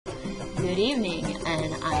Good evening,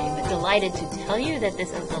 and I'm delighted to tell you that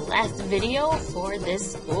this is the last video for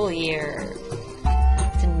this school year.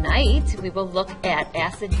 Tonight, we will look at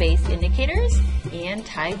acid-base indicators and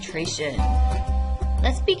titration.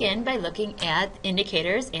 Let's begin by looking at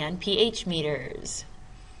indicators and pH meters.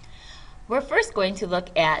 We're first going to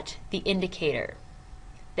look at the indicator.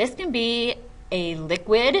 This can be a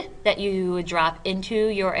liquid that you drop into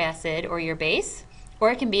your acid or your base, or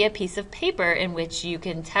it can be a piece of paper in which you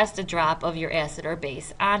can test a drop of your acid or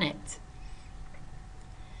base on it.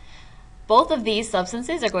 Both of these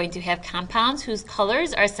substances are going to have compounds whose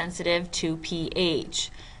colors are sensitive to pH.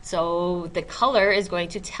 So the color is going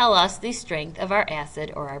to tell us the strength of our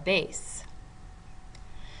acid or our base.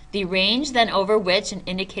 The range then over which an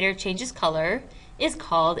indicator changes color is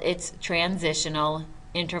called its transitional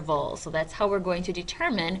interval. So that's how we're going to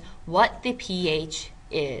determine what the pH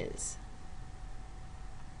is.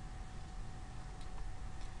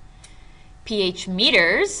 pH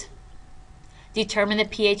meters determine the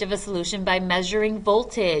pH of a solution by measuring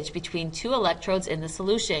voltage between two electrodes in the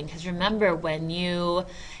solution. Because remember, when you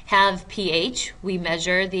have pH, we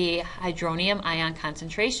measure the hydronium ion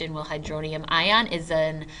concentration. Well, hydronium ion is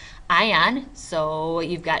an ion, so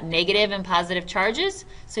you've got negative and positive charges,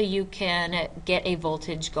 so you can get a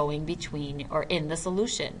voltage going between or in the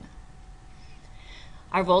solution.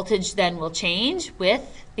 Our voltage then will change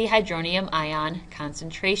with the hydronium ion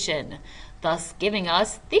concentration, thus giving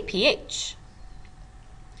us the pH.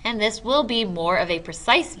 And this will be more of a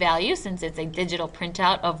precise value since it's a digital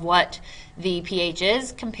printout of what the pH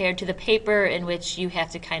is compared to the paper in which you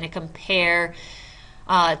have to kind of compare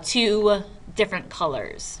two different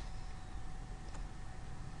colors.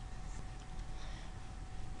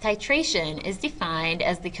 Titration is defined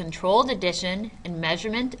as the controlled addition and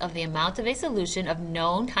measurement of the amount of a solution of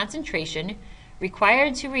known concentration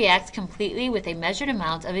required to react completely with a measured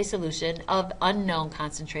amount of a solution of unknown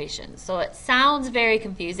concentration. So it sounds very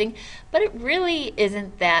confusing, but it really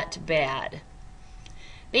isn't that bad.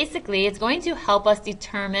 Basically, it's going to help us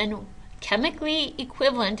determine chemically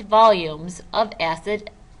equivalent volumes of acids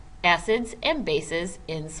and bases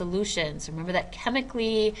in solutions. Remember that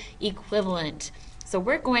chemically equivalent. So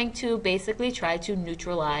we're going to basically try to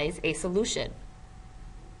neutralize a solution.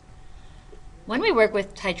 When we work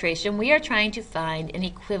with titration, we are trying to find an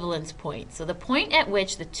equivalence point. So the point at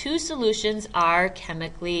which the two solutions are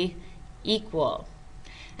chemically equal.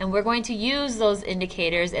 And we're going to use those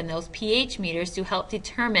indicators and those pH meters to help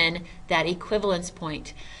determine that equivalence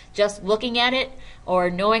point. Just looking at it or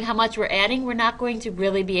knowing how much we're adding, we're not going to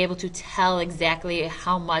really be able to tell exactly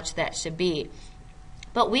how much that should be.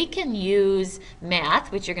 But we can use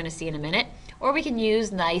math, which you're going to see in a minute, or we can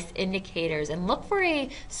use nice indicators and look for a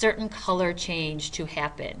certain color change to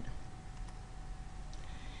happen.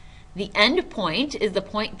 The end point is the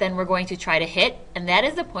point then we're going to try to hit, and that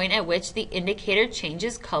is the point at which the indicator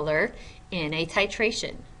changes color in a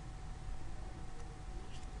titration.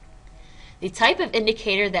 The type of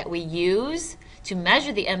indicator that we use to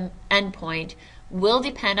measure the end point will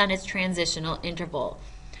depend on its transitional interval.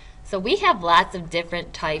 So we have lots of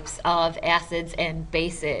different types of acids and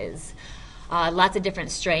bases, lots of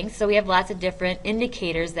different strengths, so we have lots of different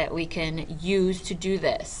indicators that we can use to do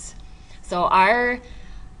this. So our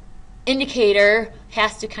indicator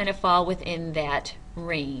has to kind of fall within that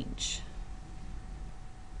range.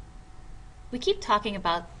 We keep talking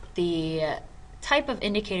about the type of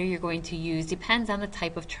indicator you're going to use depends on the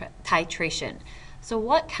type of titration. So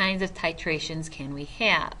what kinds of titrations can we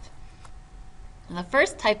have? And the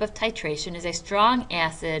first type of titration is a strong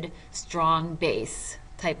acid, strong base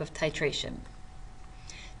type of titration.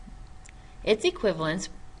 Its equivalence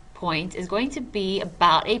point is going to be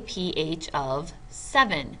about a pH of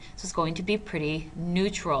 7. So it's going to be pretty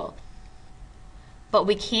neutral. But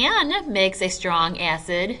we can mix a strong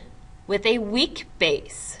acid with a weak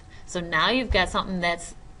base. So now you've got something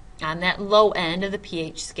that's on that low end of the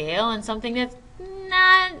pH scale and something that's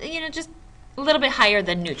not, just a little bit higher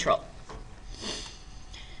than neutral.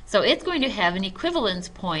 So it's going to have an equivalence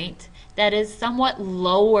point that is somewhat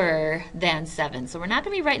lower than 7. So we're not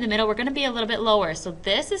going to be right in the middle. We're going to be a little bit lower. So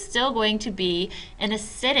this is still going to be an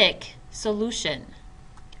acidic solution.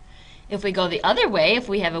 If we go the other way, if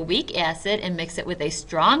we have a weak acid and mix it with a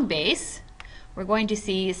strong base, we're going to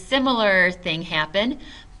see a similar thing happen,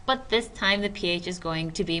 but this time the pH is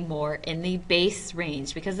going to be more in the base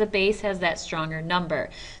range because the base has that stronger number.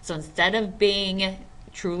 So instead of being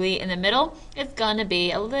truly in the middle, it's going to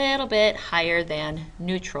be a little bit higher than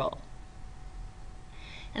neutral.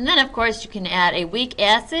 And then of course you can add a weak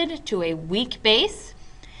acid to a weak base,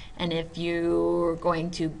 and if you're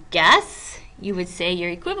going to guess, you would say your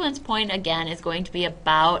equivalence point again is going to be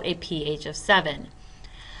about a pH of 7.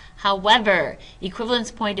 However,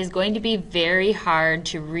 equivalence point is going to be very hard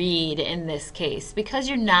to read in this case because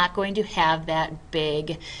you're not going to have that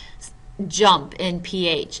big jump in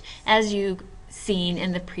pH as you've seen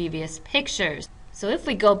in the previous pictures. So if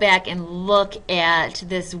we go back and look at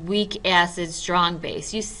this weak acid strong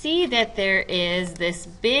base, you see that there is this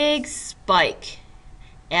big spike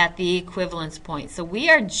at the equivalence point. So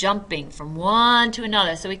we are jumping from one to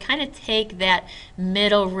another. So we kind of take that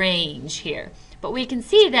middle range here. But we can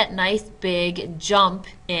see that nice big jump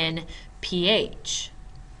in pH.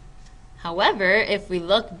 However, if we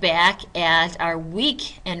look back at our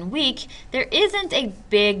weak and weak, there isn't a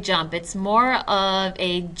big jump. It's more of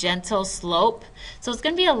a gentle slope. So it's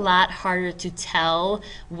going to be a lot harder to tell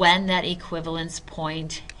when that equivalence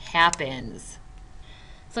point happens.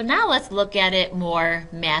 So now let's look at it more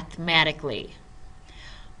mathematically.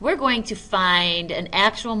 We're going to find an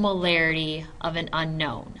actual molarity of an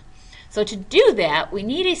unknown. So to do that, we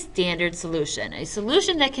need a standard solution, a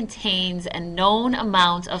solution that contains a known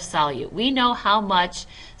amount of solute. We know how much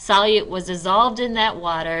solute was dissolved in that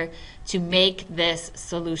water to make this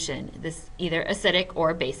solution, this either acidic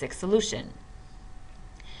or basic solution.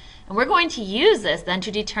 And we're going to use this then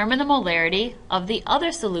to determine the molarity of the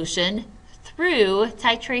other solution through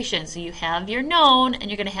titration. So you have your known and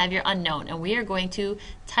you're going to have your unknown, and we are going to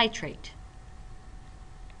titrate.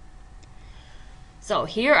 So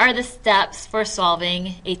here are the steps for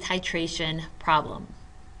solving a titration problem.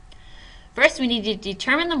 First, we need to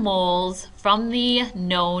determine the moles from the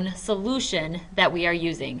known solution that we are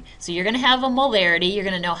using. So you're going to have a molarity. You're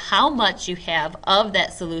going to know how much you have of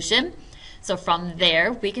that solution. So from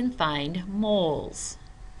there, we can find moles.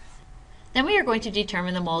 Then we are going to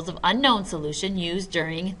determine the moles of unknown solution used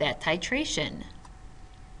during that titration.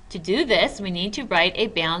 To do this, we need to write a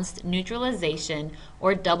balanced neutralization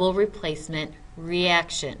or double replacement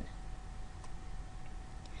reaction.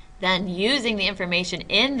 Then, using the information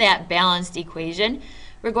in that balanced equation,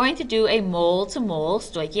 we're going to do a mole-to-mole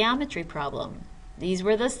stoichiometry problem. These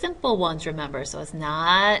were the simple ones, remember, so let's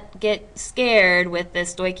not get scared with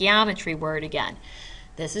this stoichiometry word again.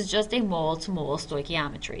 This is just a mole-to-mole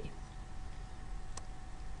stoichiometry.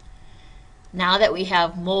 Now that we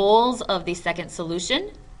have moles of the second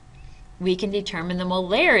solution, we can determine the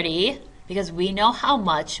molarity because we know how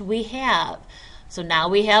much we have. So now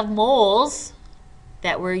we have moles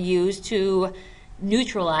that were used to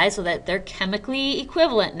neutralize so that they're chemically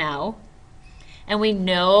equivalent now. And we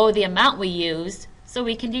know the amount we used, so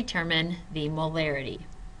we can determine the molarity.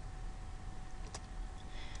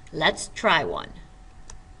 Let's try one.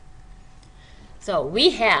 So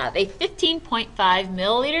we have a 15.5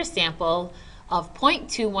 milliliter sample of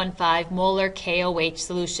 0.215 molar KOH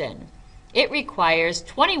solution. It requires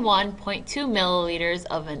 21.2 milliliters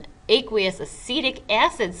of an aqueous acetic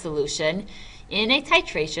acid solution in a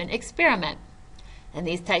titration experiment. And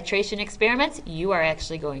these titration experiments you are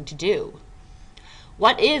actually going to do.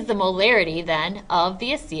 What is the molarity then of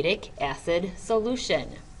the acetic acid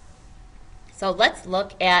solution? So let's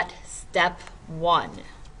look at step 1.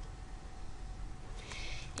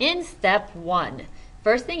 In step 1,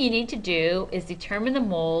 first thing you need to do is determine the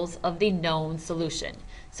moles of the known solution.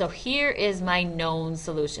 So here is my known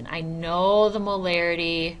solution. I know the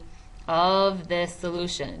molarity of this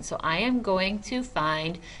solution. So I am going to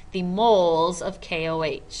find the moles of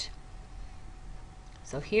KOH.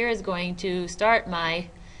 So here is going to start my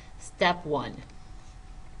step 1.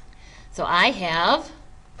 So I have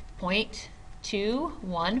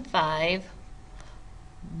 0.215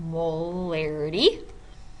 molarity,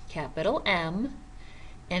 capital M,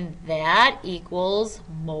 and that equals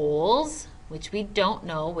moles, which we don't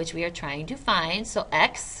know, which we are trying to find. So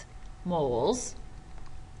X moles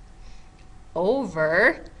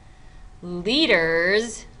over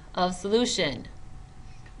liters of solution.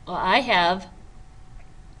 Well, I have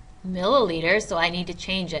milliliters, so I need to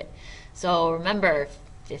change it. So remember,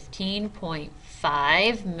 15.5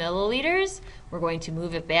 milliliters. We're going to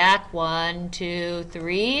move it back 1, 2,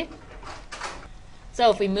 3. So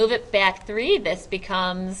if we move it back 3, this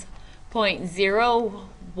becomes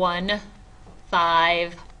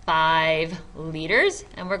 0.0155 liters,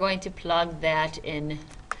 and we're going to plug that in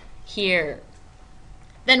here.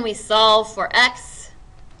 Then we solve for X,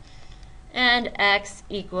 and X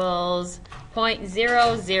equals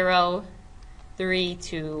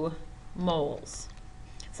 0.0032 moles.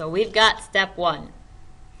 So we've got step 1.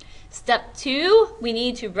 Step 2, we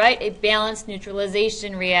need to write a balanced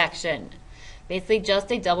neutralization reaction. Basically just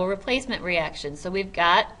a double replacement reaction. So we've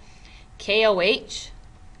got KOH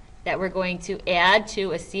that we're going to add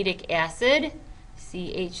to acetic acid,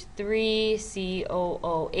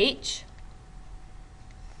 CH3COOH.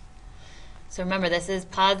 So remember, this is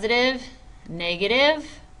positive,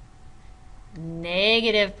 negative,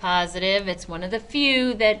 negative, positive. It's one of the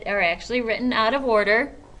few that are actually written out of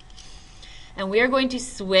order. And we are going to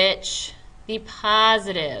switch the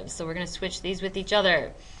positives. So we're going to switch these with each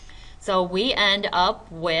other. So we end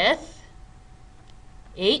up with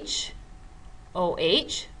HOH,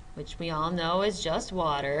 which we all know is just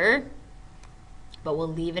water, but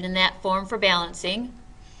we'll leave it in that form for balancing,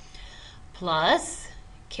 plus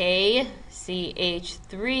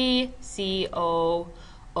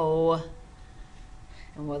KCH3COO,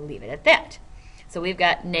 and we'll leave it at that. So we've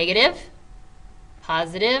got negative,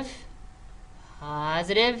 positive,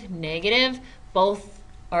 positive, negative. Both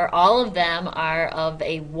or all of them are of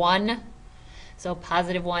a 1. So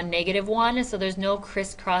positive 1, negative 1. So there's no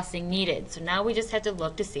crisscrossing needed. So now we just have to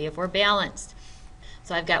look to see if we're balanced.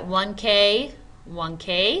 So I've got 1K,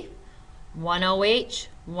 1K, 1OH,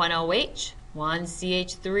 1OH,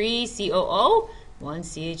 1CH3COO,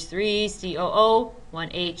 1CH3COO,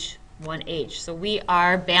 1H, 1H. So we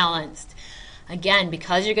are balanced. Again,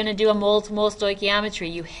 because you're going to do a mole-to-mole stoichiometry,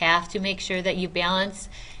 you have to make sure that you balance,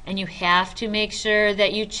 and you have to make sure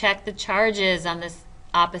that you check the charges on this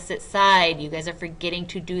opposite side. You guys are forgetting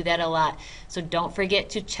to do that a lot. So don't forget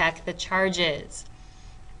to check the charges.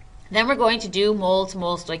 Then we're going to do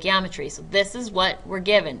mole-to-mole stoichiometry. So this is what we're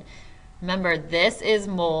given. Remember, this is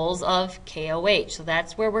moles of KOH. So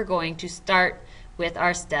that's where we're going to start with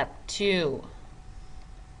our step 2.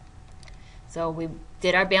 So we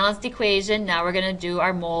did our balanced equation. Now we're going to do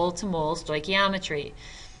our mole-to-mole stoichiometry.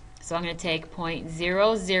 So I'm going to take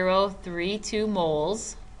 0.0032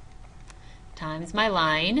 moles times my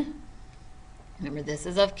line. Remember, this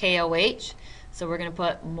is of KOH. So we're going to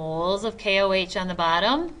put moles of KOH on the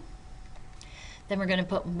bottom. Then we're going to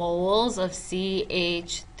put moles of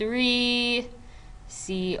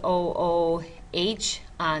CH3COOH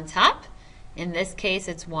on top. In this case,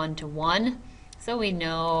 it's 1 to 1. So we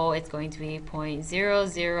know it's going to be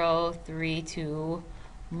 0.0032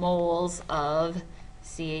 moles of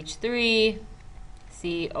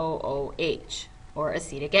CH3COOH, or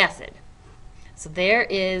acetic acid. So there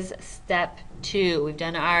is step 2. We've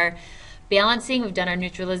done our balancing, we've done our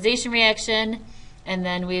neutralization reaction, and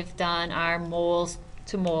then we've done our moles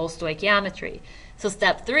to mole stoichiometry. So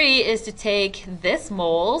step 3 is to take this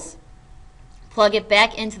moles, plug it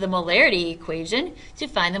back into the molarity equation to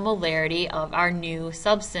find the molarity of our new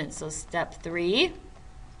substance. So step 3,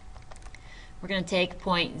 we're going to take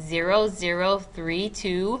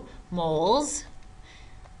 0.0032 moles,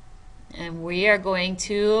 and we are going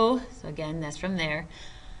to, so again, that's from there,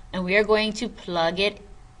 and we are going to plug it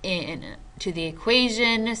in to the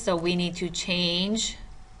equation. So we need to change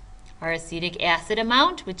our acetic acid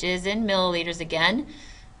amount, which is in milliliters again.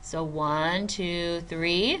 So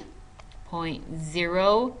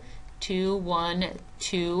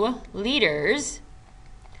 123.0212 liters.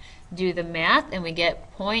 Do the math, and we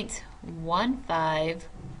get 0.15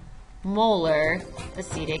 molar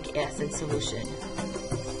acetic acid solution.